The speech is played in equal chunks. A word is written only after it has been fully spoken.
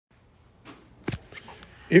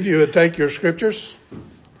If you would take your scriptures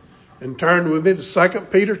and turn with me to 2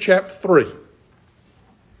 Peter chapter 3.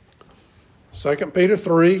 2 Peter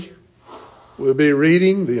 3, we'll be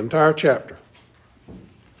reading the entire chapter.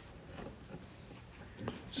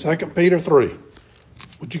 2 Peter 3.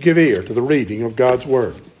 Would you give ear to the reading of God's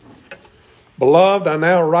word? Beloved, I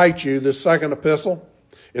now write you this second epistle,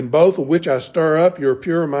 in both of which I stir up your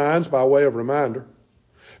pure minds by way of reminder,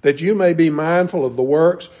 that you may be mindful of the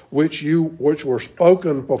works which were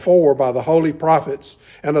spoken before by the holy prophets,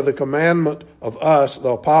 and of the commandment of us, the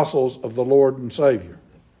apostles of the Lord and Savior.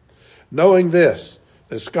 Knowing this,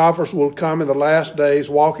 that scoffers will come in the last days,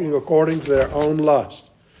 walking according to their own lust,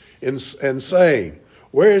 and saying,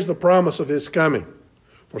 where is the promise of his coming?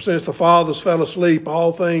 For since the fathers fell asleep,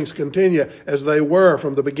 all things continue as they were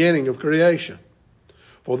from the beginning of creation.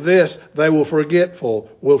 For this they willfully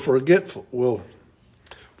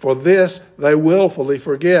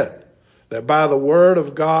forget that by the word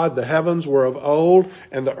of God the heavens were of old,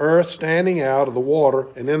 and the earth standing out of the water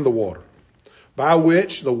and in the water, by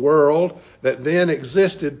which the world that then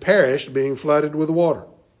existed perished, being flooded with water.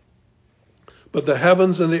 But the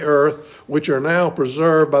heavens and the earth, which are now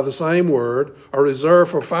preserved by the same word, are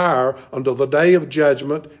reserved for fire until the day of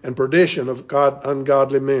judgment and perdition of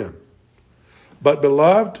ungodly men. But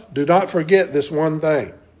beloved, do not forget this one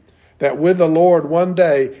thing, that with the Lord 1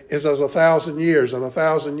 day is as 1,000 years, and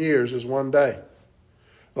 1,000 years is 1 day.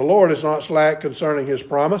 The Lord is not slack concerning his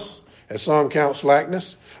promise, as some count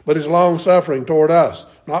slackness, but is long-suffering toward us,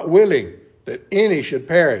 not willing that any should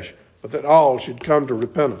perish, but that all should come to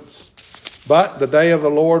repentance. But the day of the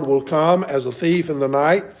Lord will come as a thief in the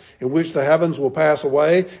night, in which the heavens will pass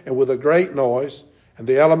away, and with a great noise, and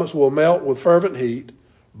the elements will melt with fervent heat.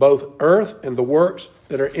 Both earth and the works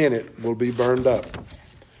that are in it will be burned up.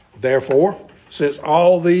 Therefore, since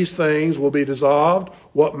all these things will be dissolved,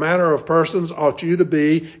 what manner of persons ought you to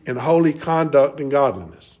be in holy conduct and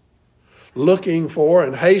godliness, looking for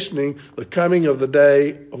and hastening the coming of the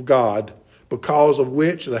day of God, because of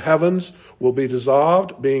which the heavens will be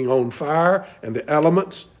dissolved, being on fire, and the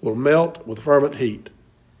elements will melt with fervent heat.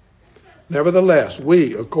 Nevertheless,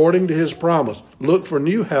 we, according to his promise, look for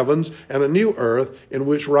new heavens and a new earth in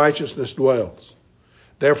which righteousness dwells.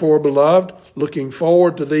 Therefore, beloved, looking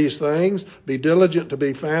forward to these things, be diligent to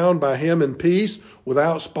be found by him in peace,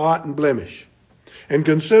 without spot and blemish. And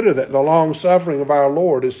consider that the long suffering of our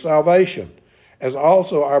Lord is salvation, as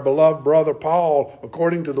also our beloved brother Paul,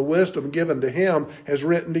 according to the wisdom given to him, has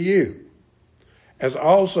written to you. As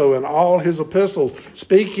also in all his epistles,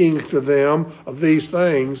 speaking to them of these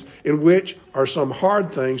things, in which are some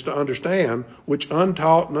hard things to understand, which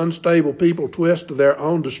untaught and unstable people twist to their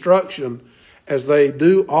own destruction, as they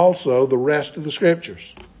do also the rest of the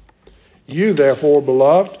Scriptures. You, therefore,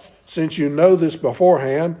 beloved, since you know this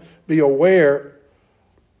beforehand, be aware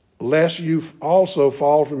lest you also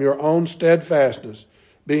fall from your own steadfastness,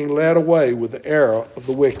 being led away with the error of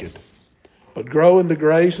the wicked. But grow in the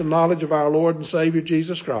grace and knowledge of our Lord and Savior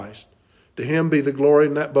Jesus Christ. To him be the glory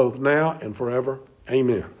both now and forever.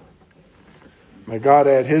 Amen. May God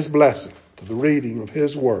add his blessing to the reading of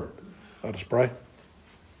his word. Let us pray.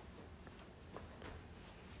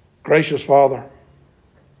 Gracious Father,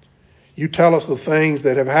 you tell us the things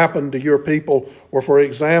that have happened to your people were for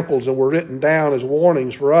examples and were written down as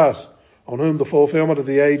warnings for us, on whom the fulfillment of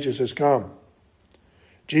the ages has come.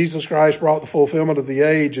 Jesus Christ brought the fulfillment of the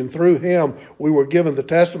age, and through him we were given the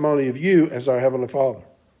testimony of you as our Heavenly Father.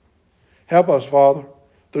 Help us, Father,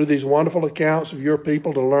 through these wonderful accounts of your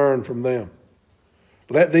people to learn from them.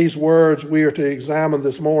 Let these words we are to examine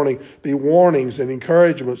this morning be warnings and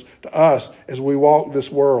encouragements to us as we walk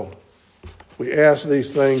this world. We ask these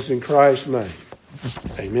things in Christ's name.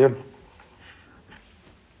 Amen.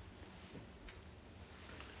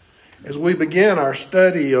 As we begin our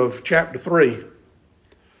study of chapter 3,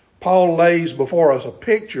 Paul lays before us a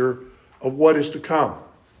picture of what is to come.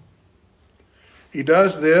 He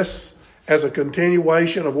does this as a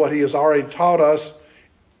continuation of what he has already taught us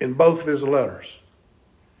in both of his letters.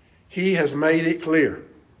 He has made it clear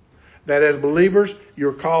that as believers,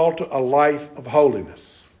 you're called to a life of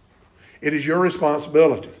holiness. It is your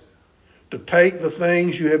responsibility to take the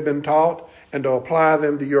things you have been taught and to apply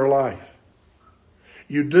them to your life.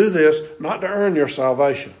 You do this not to earn your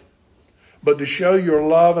salvation, but to show your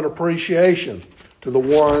love and appreciation to the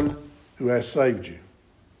one who has saved you.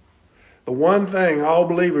 The one thing all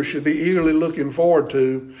believers should be eagerly looking forward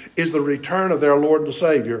to is the return of their Lord and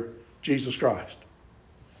Savior, Jesus Christ.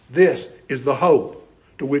 This is the hope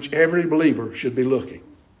to which every believer should be looking.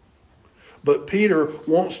 But Peter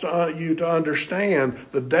wants you to understand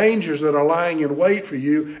the dangers that are lying in wait for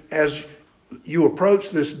you as you approach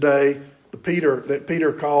this day that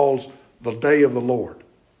Peter calls the day of the Lord.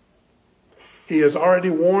 He has already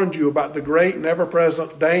warned you about the great and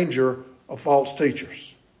ever-present danger of false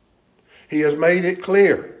teachers. He has made it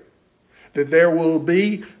clear that there will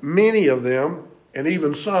be many of them, and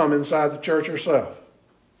even some inside the church herself.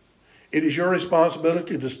 It is your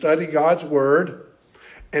responsibility to study God's Word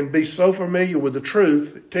and be so familiar with the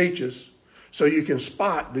truth it teaches so you can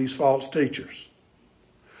spot these false teachers.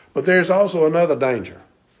 But there's also another danger,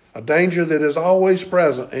 a danger that is always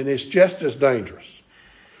present and is just as dangerous.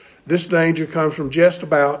 This danger comes from just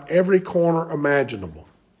about every corner imaginable.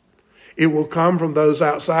 It will come from those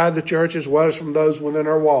outside the church as well as from those within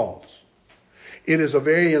our walls. It is a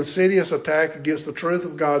very insidious attack against the truth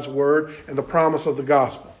of God's Word and the promise of the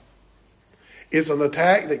gospel. It's an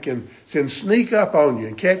attack that can sneak up on you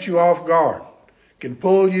and catch you off guard, can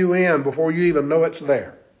pull you in before you even know it's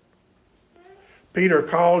there. Peter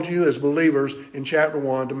called you as believers in chapter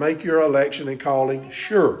 1 to make your election and calling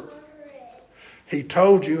sure. He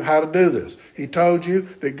told you how to do this. He told you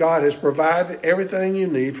that God has provided everything you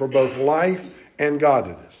need for both life and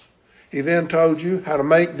godliness. He then told you how to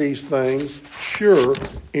make these things sure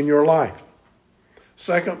in your life.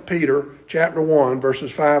 2 Peter chapter 1,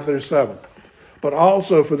 verses 5 through 7. But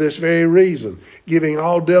also for this very reason, giving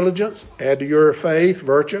all diligence, add to your faith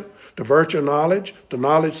virtue, to virtue knowledge, to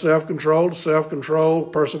knowledge self-control, to self-control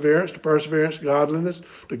perseverance, to perseverance godliness,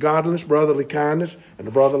 to godliness brotherly kindness, and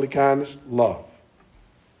to brotherly kindness love.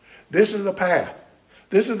 This is the path.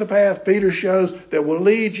 This is the path Peter shows that will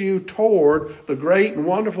lead you toward the great and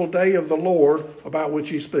wonderful day of the Lord about which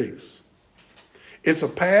he speaks. It's a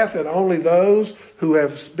path that only those who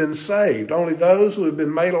have been saved, only those who have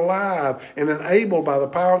been made alive and enabled by the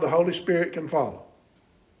power of the Holy Spirit can follow.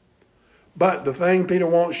 But the thing Peter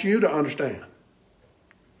wants you to understand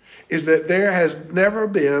is that there has never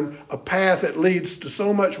been a path that leads to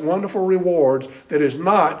so much wonderful rewards that is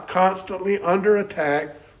not constantly under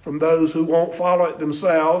attack from those who won't follow it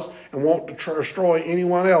themselves and want to destroy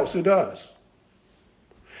anyone else who does.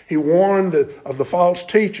 He warned of the false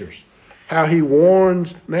teachers, how he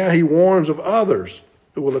warns of others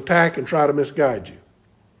who will attack and try to misguide you.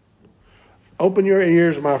 Open your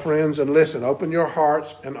ears, my friends, and listen. Open your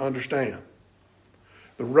hearts and understand.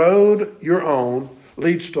 The road you're on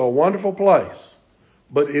leads to a wonderful place,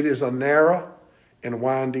 but it is a narrow and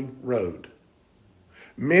winding road.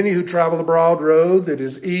 Many who travel the broad road that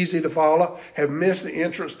is easy to follow have missed the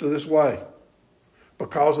entrance to this way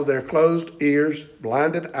because of their closed ears,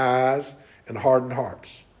 blinded eyes, and hardened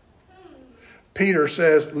hearts. Peter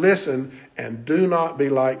says, listen and do not be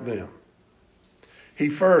like them. He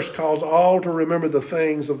first calls all to remember the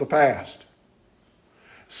things of the past.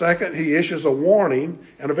 Second, he issues a warning,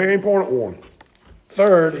 and a very important warning.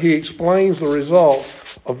 Third, he explains the results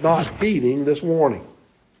of not heeding this warning.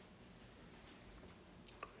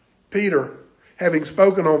 Peter, having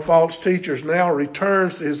spoken on false teachers, now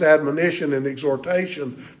returns to his admonition and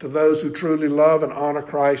exhortation to those who truly love and honor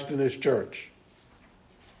Christ and his church.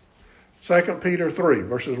 2 Peter 3,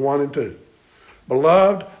 verses 1 and 2.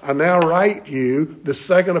 Beloved, I now write you the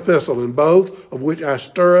second epistle, in both of which I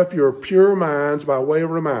stir up your pure minds by way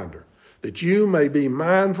of reminder, that you may be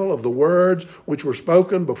mindful of the words which were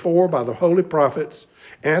spoken before by the holy prophets,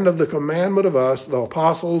 and of the commandment of us, the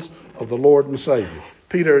apostles of the Lord and Savior.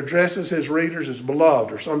 Peter addresses his readers as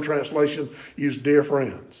beloved, or some translations use dear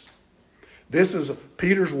friends. This is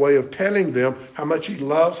Peter's way of telling them how much he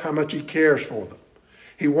loves, how much he cares for them.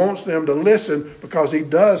 He wants them to listen because he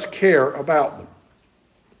does care about them.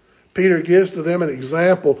 Peter gives to them an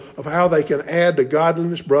example of how they can add to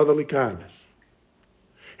godliness brotherly kindness.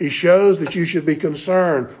 He shows that you should be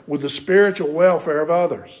concerned with the spiritual welfare of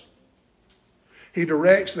others. He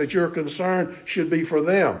directs that your concern should be for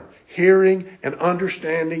them, hearing and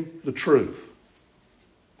understanding the truth.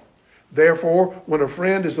 Therefore, when a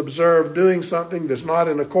friend is observed doing something that's not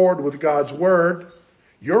in accord with God's word,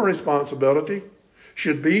 your responsibility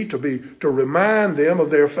should be to remind them of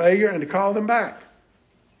their failure and to call them back.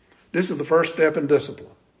 This is the first step in discipline.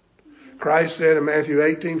 Christ said in Matthew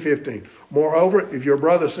 18:15, moreover, if your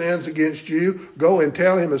brother sins against you, go and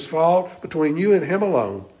tell him his fault between you and him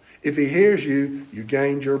alone. If he hears you, you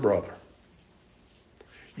gained your brother.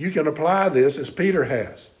 You can apply this as Peter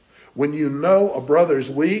has. When you know a brother is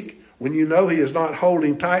weak, when you know he is not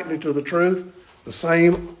holding tightly to the truth, the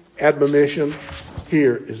same admonition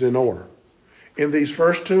here is in order. In these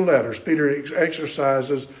first two letters, Peter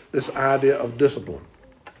exercises this idea of discipline.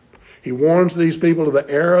 He warns these people of the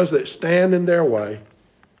errors that stand in their way,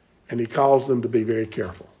 and he calls them to be very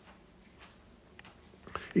careful.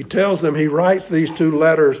 He tells them he writes these two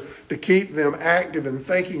letters to keep them active in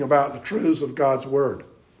thinking about the truths of God's word.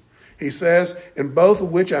 He says, in both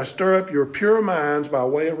of which I stir up your pure minds by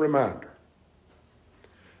way of reminder.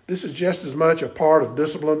 This is just as much a part of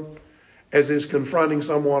discipline as is confronting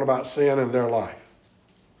someone about sin in their life.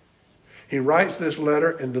 He writes this letter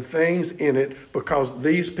and the things in it because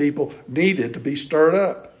these people needed to be stirred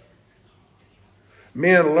up.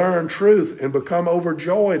 Men learn truth and become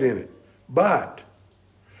overjoyed in it, but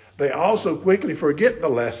they also quickly forget the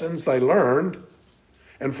lessons they learned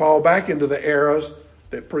and fall back into the eras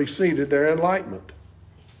that preceded their enlightenment.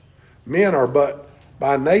 Men are but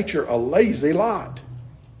by nature a lazy lot.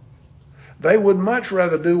 They would much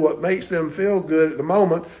rather do what makes them feel good at the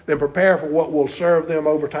moment than prepare for what will serve them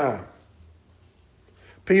over time.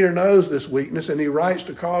 Peter knows this weakness, and he writes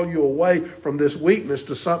to call you away from this weakness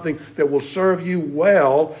to something that will serve you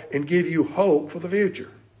well and give you hope for the future.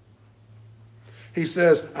 He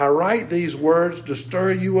says, I write these words to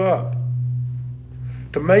stir you up,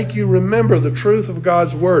 to make you remember the truth of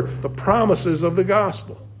God's word, the promises of the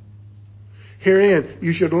gospel. Herein,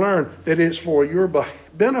 you should learn that it's for your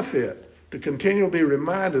benefit to continually be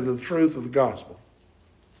reminded of the truth of the gospel.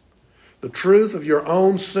 The truth of your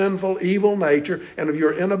own sinful, evil nature and of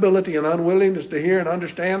your inability and unwillingness to hear and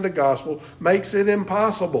understand the gospel makes it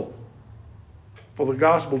impossible for the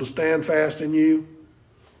gospel to stand fast in you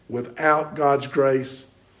without God's grace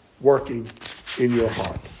working in your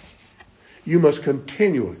heart. You must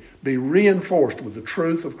continually be reinforced with the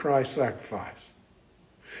truth of Christ's sacrifice.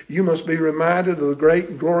 You must be reminded of the great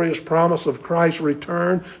and glorious promise of Christ's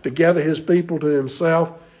return to gather his people to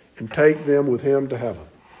himself and take them with him to heaven.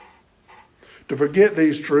 To forget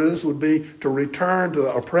these truths would be to return to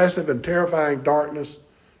the oppressive and terrifying darkness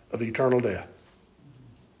of eternal death.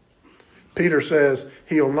 Peter says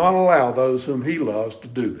he'll not allow those whom he loves to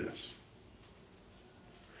do this.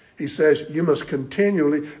 He says you must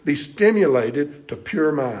continually be stimulated to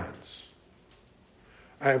pure minds.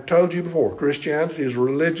 I have told you before, Christianity is a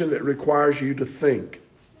religion that requires you to think.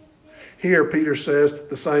 Here, Peter says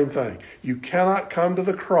the same thing. You cannot come to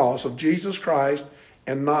the cross of Jesus Christ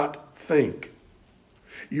and not think.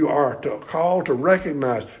 You are called to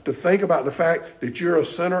recognize, to think about the fact that you're a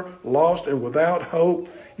sinner, lost and without hope.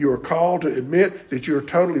 You are called to admit that you're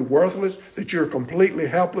totally worthless, that you're completely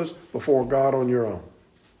helpless before God on your own.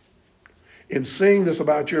 In seeing this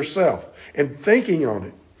about yourself and thinking on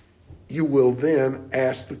it, you will then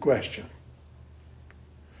ask the question,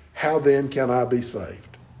 how then can I be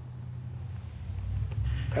saved?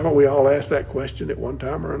 Haven't we all asked that question at one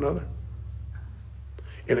time or another?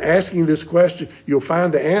 In asking this question, you'll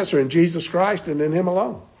find the answer in Jesus Christ and in him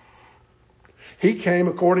alone. He came,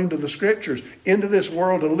 according to the scriptures, into this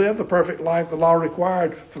world to live the perfect life the law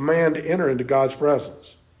required for man to enter into God's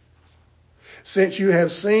presence. Since you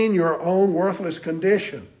have seen your own worthless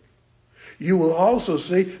condition, you will also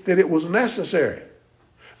see that it was necessary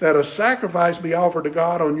that a sacrifice be offered to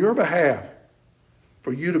God on your behalf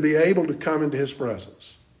for you to be able to come into his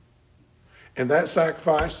presence. And that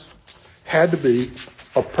sacrifice had to be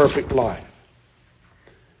a perfect life.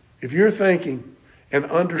 If you're thinking and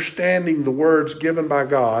understanding the words given by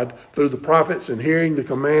God through the prophets and hearing the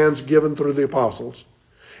commands given through the apostles,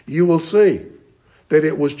 you will see that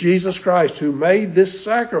it was Jesus Christ who made this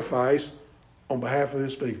sacrifice on behalf of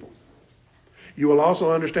his people. You will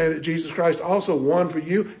also understand that Jesus Christ also won for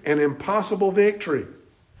you an impossible victory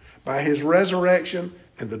by his resurrection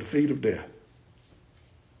and the defeat of death.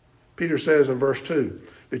 Peter says in verse 2,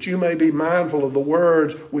 that you may be mindful of the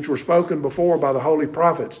words which were spoken before by the holy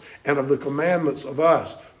prophets and of the commandments of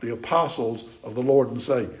us, the apostles of the Lord and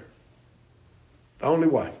Savior. The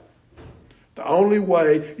only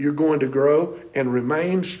way you're going to grow and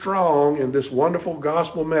remain strong in this wonderful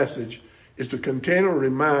gospel message is to continually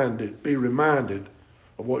be reminded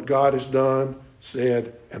of what God has done,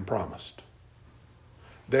 said, and promised.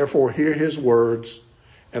 Therefore, hear his words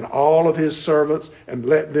and all of his servants, and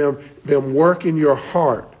let them work in your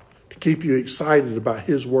heart to keep you excited about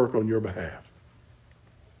his work on your behalf.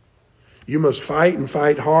 You must fight and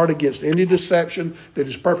fight hard against any deception that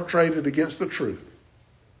is perpetrated against the truth.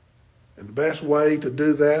 And the best way to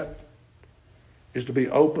do that is to be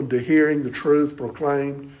open to hearing the truth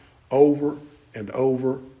proclaimed over and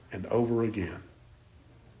over and over again.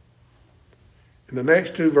 In the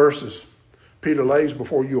next two verses, Peter lays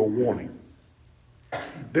before you a warning.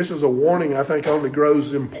 This is a warning I think only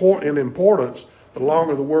grows in importance the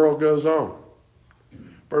longer the world goes on.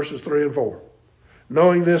 Verses 3 and 4.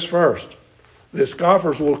 Knowing this first, that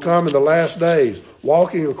scoffers will come in the last days,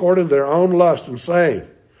 walking according to their own lust and saying,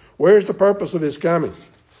 where is the purpose of his coming?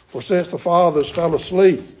 For since the fathers fell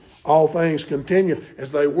asleep, all things continue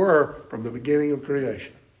as they were from the beginning of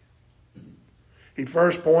creation. He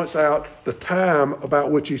first points out the time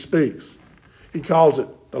about which he speaks. He calls it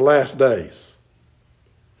the last days.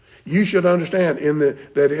 You should understand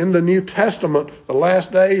that in the New Testament, the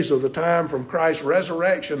last days are the time from Christ's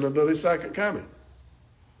resurrection until his second coming.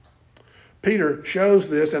 Peter shows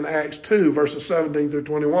this in Acts 2, verses 17 through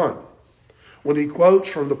 21, when he quotes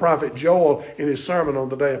from the prophet Joel in his sermon on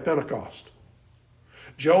the day of Pentecost.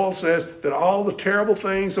 Joel says that all the terrible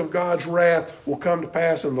things of God's wrath will come to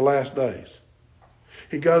pass in the last days.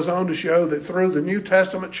 He goes on to show that through the New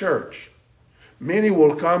Testament church, many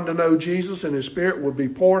will come to know Jesus, and his Spirit will be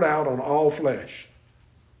poured out on all flesh.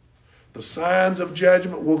 The signs of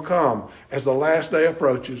judgment will come as the last day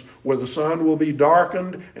approaches, where the sun will be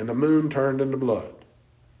darkened and the moon turned into blood.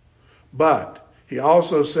 But he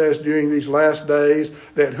also says during these last days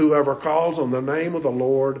that whoever calls on the name of the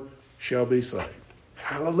Lord shall be saved.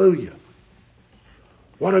 Hallelujah.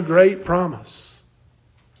 What a great promise.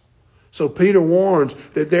 So Peter warns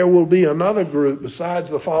that there will be another group besides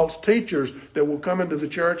the false teachers that will come into the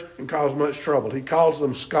church and cause much trouble. He calls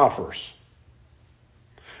them scoffers.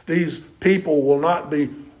 These people will not be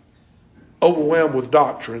overwhelmed with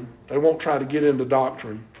doctrine. They won't try to get into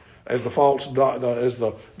doctrine as the false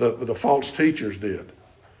teachers did.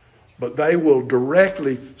 But they will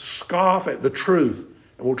directly scoff at the truth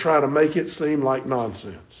and will try to make it seem like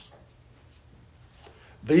nonsense.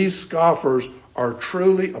 These scoffers are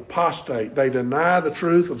truly apostate. They deny the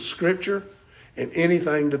truth of Scripture and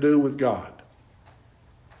anything to do with God.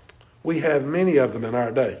 We have many of them in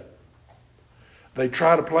our day. They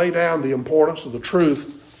try to play down the importance of the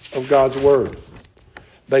truth of God's Word.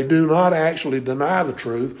 They do not actually deny the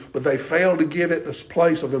truth, but they fail to give it the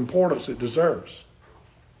place of importance it deserves.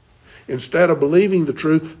 Instead of believing the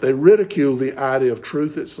truth, they ridicule the idea of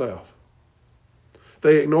truth itself.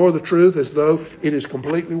 They ignore the truth as though it is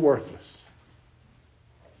completely worthless.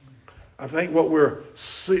 I think what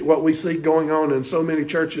we see going on in so many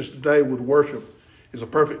churches today with worship is a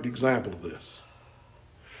perfect example of this.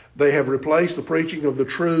 They have replaced the preaching of the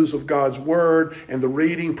truths of God's Word and the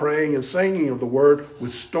reading, praying, and singing of the Word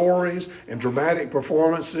with stories and dramatic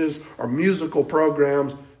performances or musical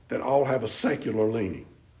programs that all have a secular leaning.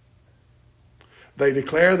 They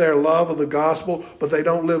declare their love of the gospel, but they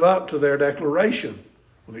don't live up to their declaration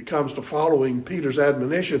when it comes to following Peter's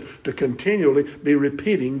admonition to continually be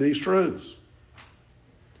repeating these truths.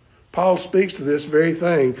 Paul speaks to this very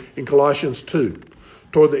thing in Colossians 2.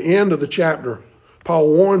 Toward the end of the chapter, Paul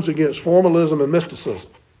warns against formalism and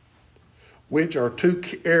mysticism, which are two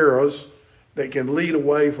errors that can lead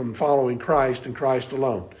away from following Christ and Christ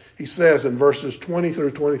alone. He says in verses 20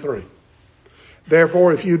 through 23,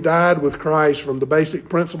 "Therefore, if you died with Christ from the basic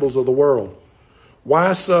principles of the world,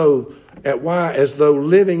 why as though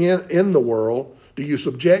living in the world, do you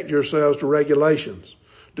subject yourselves to regulations?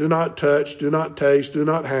 Do not touch, do not taste, do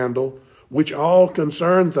not handle, which all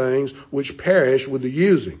concern things which perish with the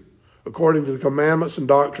using, according to the commandments and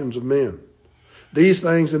doctrines of men. These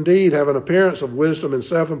things indeed have an appearance of wisdom and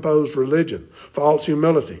self-imposed religion, false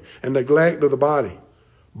humility, and neglect of the body,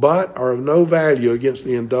 but are of no value against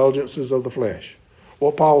the indulgences of the flesh."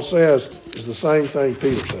 What Paul says is the same thing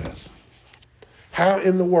Peter says. How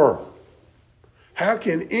in the world, how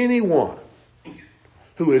can anyone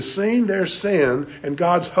who has seen their sin and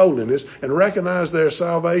God's holiness and recognized their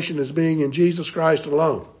salvation as being in Jesus Christ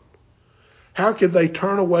alone, how could they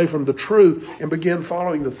turn away from the truth and begin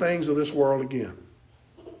following the things of this world again?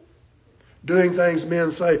 Doing things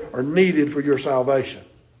men say are needed for your salvation.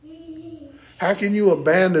 How can you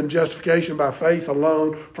abandon justification by faith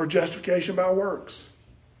alone for justification by works?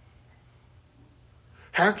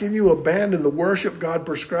 How can you abandon the worship God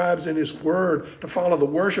prescribes in His Word to follow the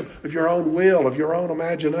worship of your own will, of your own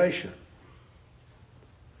imagination?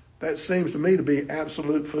 That seems to me to be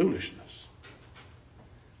absolute foolishness.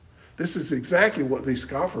 This is exactly what these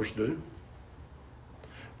scoffers do.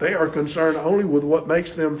 They are concerned only with what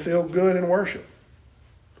makes them feel good in worship.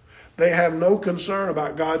 They have no concern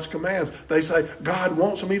about God's commands. They say, God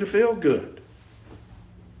wants me to feel good.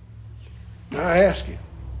 Now I ask you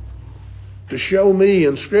to show me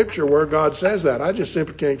in Scripture where God says that. I just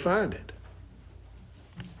simply can't find it.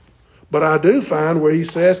 But I do find where He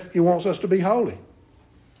says He wants us to be holy.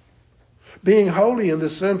 Being holy in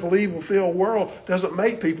this sinful, evil-filled world doesn't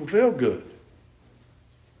make people feel good.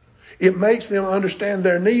 It makes them understand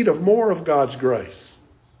their need of more of God's grace.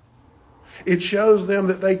 It shows them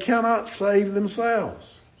that they cannot save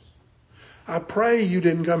themselves. I pray you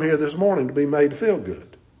didn't come here this morning to be made to feel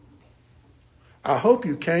good. I hope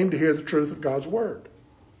you came to hear the truth of God's Word.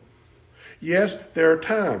 Yes, there are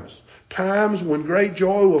times when great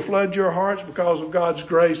joy will flood your hearts because of God's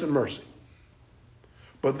grace and mercy.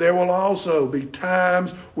 But there will also be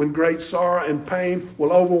times when great sorrow and pain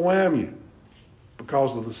will overwhelm you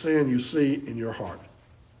because of the sin you see in your heart.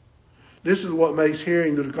 This is what makes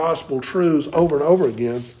hearing the gospel truths over and over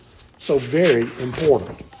again so very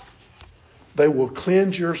important. They will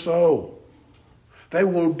cleanse your soul. They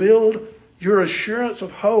will build your assurance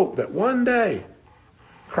of hope that one day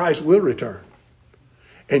Christ will return.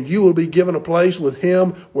 And you will be given a place with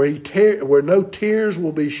him where no tears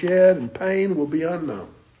will be shed and pain will be unknown.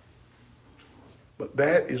 But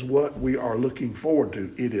that is what we are looking forward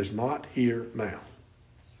to. It is not here now.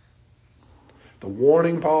 The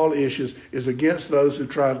warning Paul issues is against those who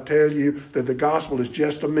try to tell you that the gospel is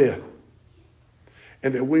just a myth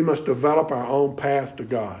and that we must develop our own path to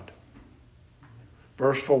God.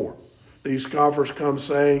 Verse 4, these scoffers come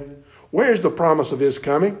saying, "Where is the promise of his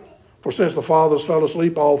coming? For since the fathers fell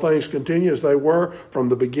asleep, all things continue as they were from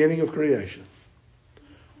the beginning of creation."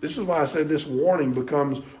 This is why I said this warning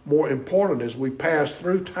becomes more important as we pass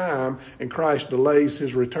through time and Christ delays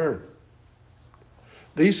his return.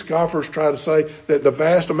 These scoffers try to say that the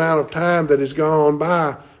vast amount of time that has gone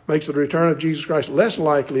by makes the return of Jesus Christ less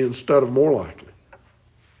likely instead of more likely.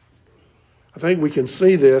 I think we can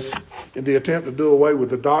see this in the attempt to do away with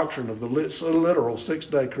the doctrine of the literal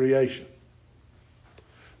six-day creation.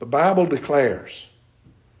 The Bible declares,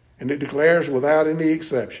 and it declares without any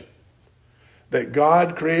exception, that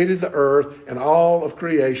God created the earth and all of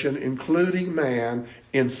creation, including man,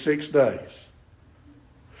 in 6 days.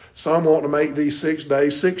 Some want to make these 6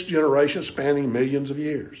 days 6 generations spanning millions of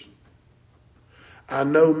years. I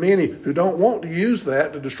know many who don't want to use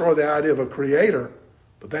that to destroy the idea of a creator,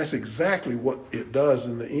 but that's exactly what it does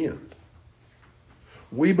in the end.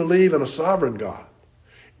 We believe in a sovereign God.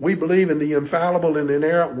 We believe in the infallible and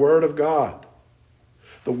inerrant Word of God.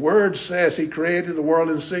 The Word says he created the world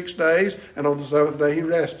in 6 days, and on the seventh day he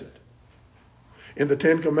rested. In the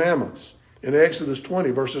Ten Commandments, in Exodus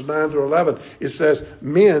 20, verses 9 through 11, it says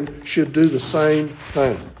men should do the same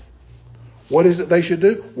thing. What is it they should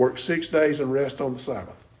do? Work 6 days and rest on the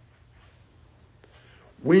Sabbath.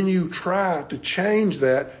 When you try to change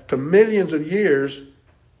that to millions of years,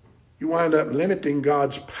 you wind up limiting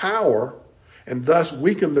God's power and thus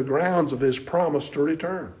weaken the grounds of his promise to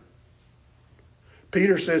return.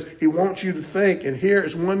 Peter says he wants you to think, and here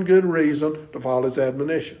is one good reason to follow his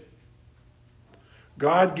admonition.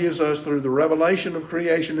 God gives us, through the revelation of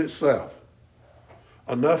creation itself,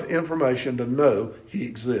 enough information to know he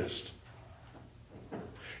exists.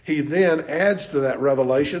 He then adds to that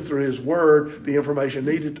revelation through his word the information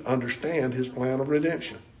needed to understand his plan of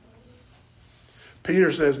redemption.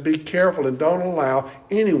 Peter says, be careful and don't allow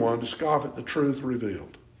anyone to scoff at the truth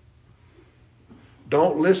revealed.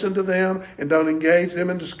 Don't listen to them and don't engage them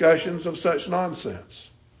in discussions of such nonsense.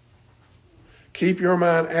 Keep your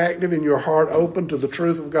mind active and your heart open to the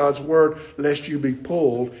truth of God's word, lest you be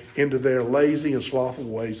pulled into their lazy and slothful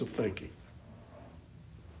ways of thinking.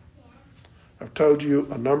 I've told you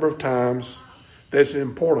a number of times that it's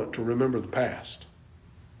important to remember the past.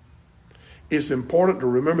 It's important to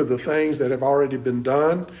remember the things that have already been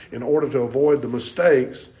done in order to avoid the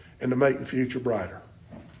mistakes and to make the future brighter.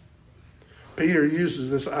 Peter uses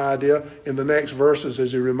this idea in the next verses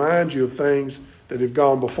as he reminds you of things that have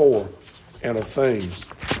gone before and of things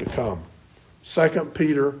to come. 2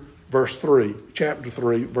 Peter chapter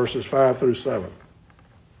 3, verses 5 through 7.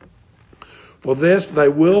 For this they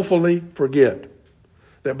willfully forget,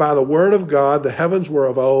 that by the word of God the heavens were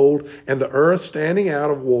of old, and the earth standing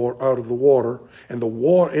out of the water, and the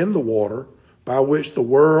water in the water, by which the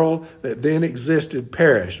world that then existed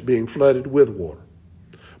perished, being flooded with water.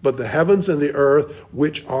 But the heavens and the earth,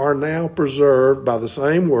 which are now preserved by the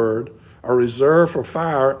same word, are reserved for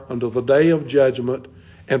fire until the day of judgment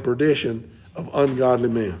and perdition of ungodly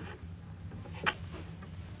men.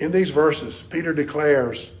 In these verses, Peter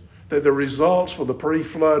declares that the results for the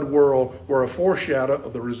pre-flood world were a foreshadow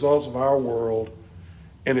of the results of our world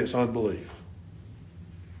and its unbelief.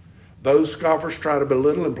 Those scoffers try to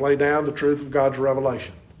belittle and play down the truth of God's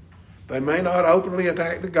revelation. They may not openly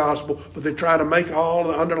attack the gospel, but they try to make all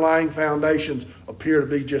the underlying foundations appear to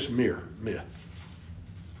be just mere myth.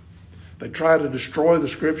 They try to destroy the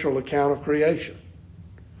scriptural account of creation.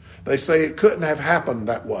 They say it couldn't have happened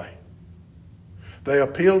that way. They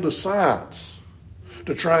appeal to science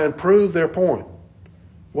to try and prove their point.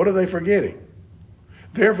 What are they forgetting?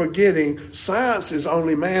 They're forgetting science is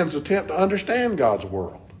only man's attempt to understand God's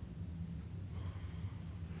world.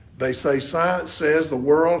 They say science says the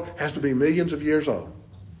world has to be millions of years old.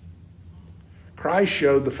 Christ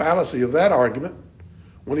showed the fallacy of that argument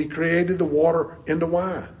when he created the water into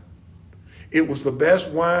wine. It was the best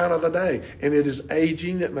wine of the day, and it is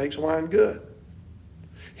aging that makes wine good.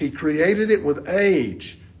 He created it with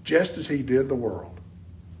age, just as he did the world.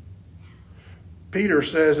 Peter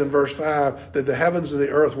says in verse 5 that the heavens and the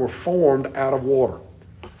earth were formed out of water.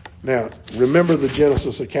 Now, remember the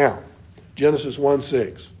Genesis account. Genesis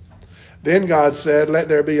 1:6. Then God said, let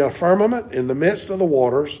there be a firmament in the midst of the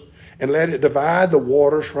waters, and let it divide the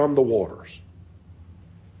waters from the waters.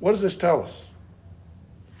 What does this tell us?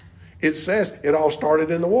 It says it all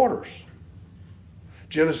started in the waters.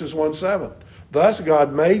 Genesis 1:7. Thus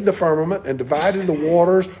God made the firmament and divided the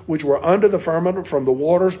waters which were under the firmament from the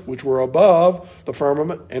waters which were above the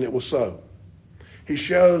firmament, and it was so. He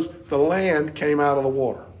shows the land came out of the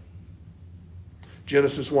water.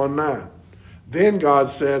 Genesis 1:9. Then God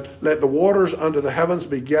said, let the waters under the heavens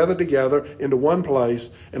be gathered together into one place,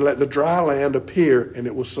 and let the dry land appear, and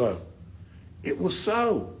it was so. It was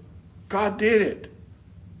so. God did it.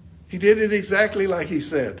 He did it exactly like he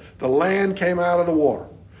said. The land came out of the water.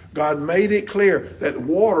 God made it clear that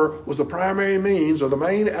water was the primary means or the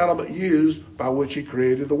main element used by which he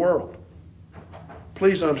created the world.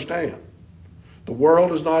 Please understand, the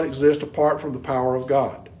world does not exist apart from the power of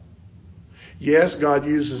God. Yes, God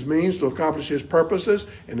uses means to accomplish his purposes,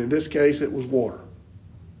 and in this case it was water.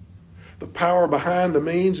 The power behind the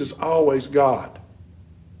means is always God.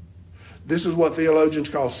 This is what theologians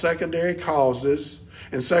call secondary causes,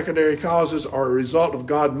 and secondary causes are a result of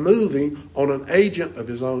God moving on an agent of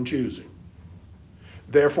his own choosing.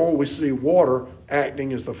 Therefore, we see water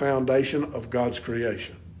acting as the foundation of God's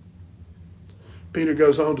creation. Peter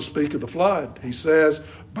goes on to speak of the flood. He says,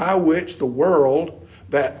 by which the world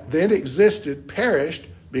that then existed perished,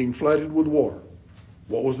 being flooded with water.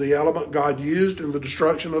 What was the element God used in the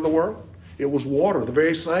destruction of the world? It was water, the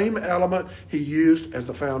very same element he used as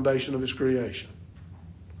the foundation of his creation.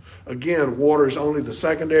 Again, water is only the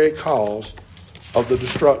secondary cause of the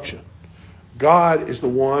destruction. God is the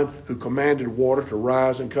one who commanded water to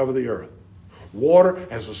rise and cover the earth. Water,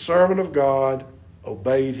 as a servant of God,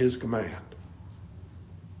 obeyed his command.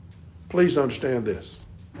 Please understand this.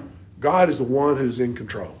 God is the one who's in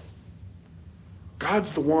control.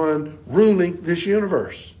 God's the one ruling this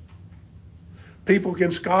universe. People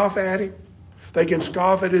can scoff at him. They can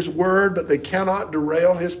scoff at his word, but they cannot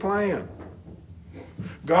derail his plan.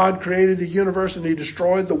 God created the universe and he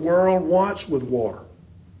destroyed the world once with water.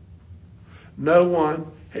 No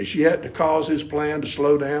one has yet to cause his plan to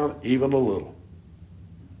slow down even a little.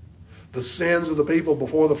 The sins of the people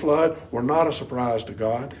before the flood were not a surprise to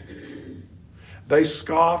God. They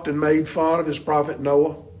scoffed and made fun of his prophet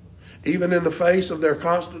Noah. Even in the face of their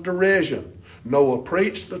constant derision, Noah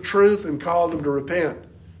preached the truth and called them to repent.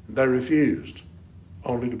 They refused,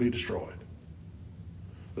 only to be destroyed.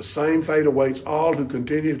 The same fate awaits all who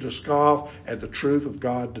continue to scoff at the truth of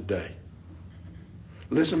God today.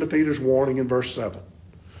 Listen to Peter's warning in verse 7.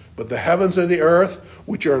 But the heavens and the earth,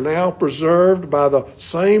 which are now preserved by the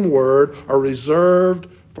same word, are reserved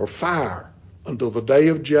for fire until the day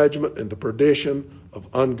of judgment and the perdition of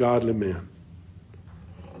ungodly men.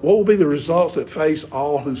 What will be the results that face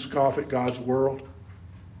all who scoff at God's world?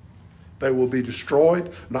 They will be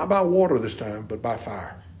destroyed, not by water this time, but by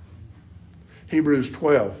fire. Hebrews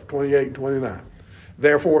 12:28 and 29.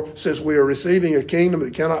 Therefore, since we are receiving a kingdom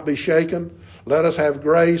that cannot be shaken, let us have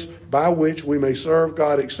grace by which we may serve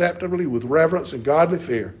God acceptably with reverence and godly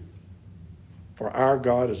fear. For our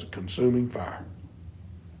God is a consuming fire.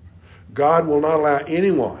 God will not allow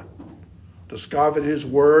anyone to scoff at his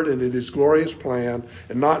word and at his glorious plan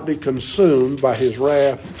and not be consumed by his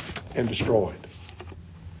wrath and destroyed.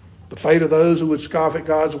 The fate of those who would scoff at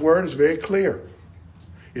God's word is very clear.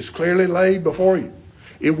 It's clearly laid before you.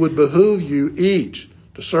 It would behoove you each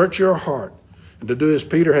to search your heart and to do as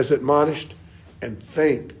Peter has admonished and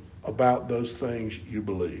think about those things you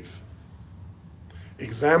believe.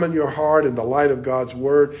 Examine your heart in the light of God's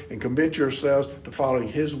word and commit yourselves to following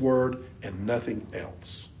his word and nothing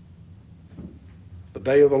else. The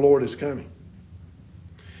day of the Lord is coming.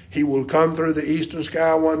 He will come through the eastern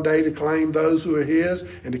sky one day to claim those who are his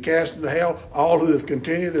and to cast into hell all who have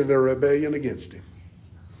continued in their rebellion against him.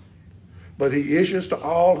 But he issues to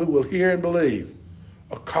all who will hear and believe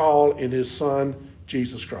a call in his Son,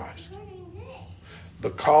 Jesus Christ. The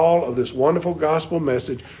call of this wonderful gospel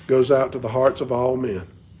message goes out to the hearts of all men.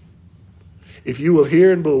 If you will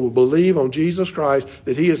hear and will believe on Jesus Christ,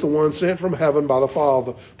 that he is the one sent from heaven by the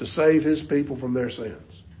Father to save his people from their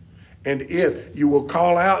sins. And if you will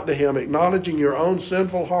call out to him, acknowledging your own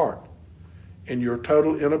sinful heart and your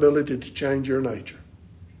total inability to change your nature,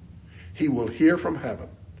 he will hear from heaven.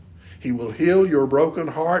 He will heal your broken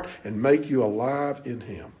heart and make you alive in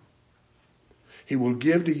him. He will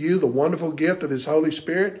give to you the wonderful gift of his Holy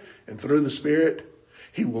Spirit, and through the Spirit,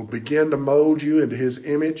 He will begin to mold you into his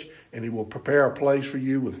image, and he will prepare a place for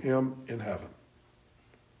you with him in heaven.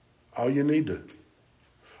 All you need to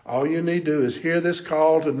do is hear this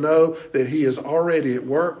call to know that he is already at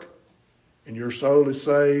work, and your soul is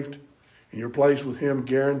saved, and your place with him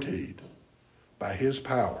guaranteed by his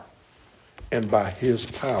power and by his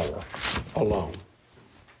power alone.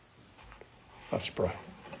 Let's pray.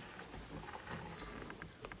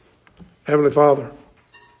 Heavenly Father,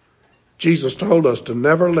 Jesus told us to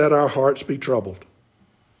never let our hearts be troubled.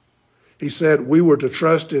 He said we were to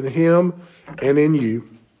trust in him and in you.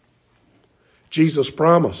 Jesus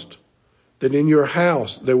promised that in your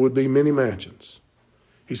house there would be many mansions.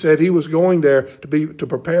 He said he was going there to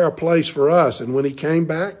prepare a place for us, and when he came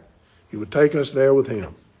back, he would take us there with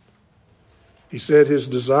him. He said his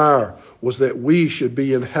desire was that we should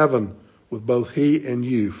be in heaven with both he and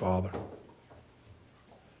you, Father.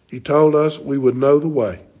 He told us we would know the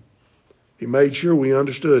way. He made sure we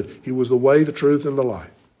understood he was the way, the truth, and the life.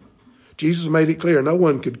 Jesus made it clear no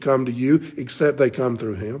one could come to you except they come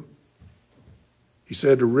through him. He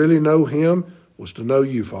said to really know him was to know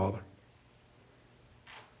you, Father.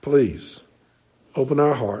 Please open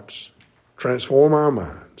our hearts, transform our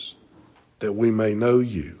minds, that we may know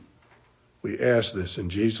you. We ask this in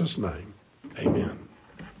Jesus' name. Amen.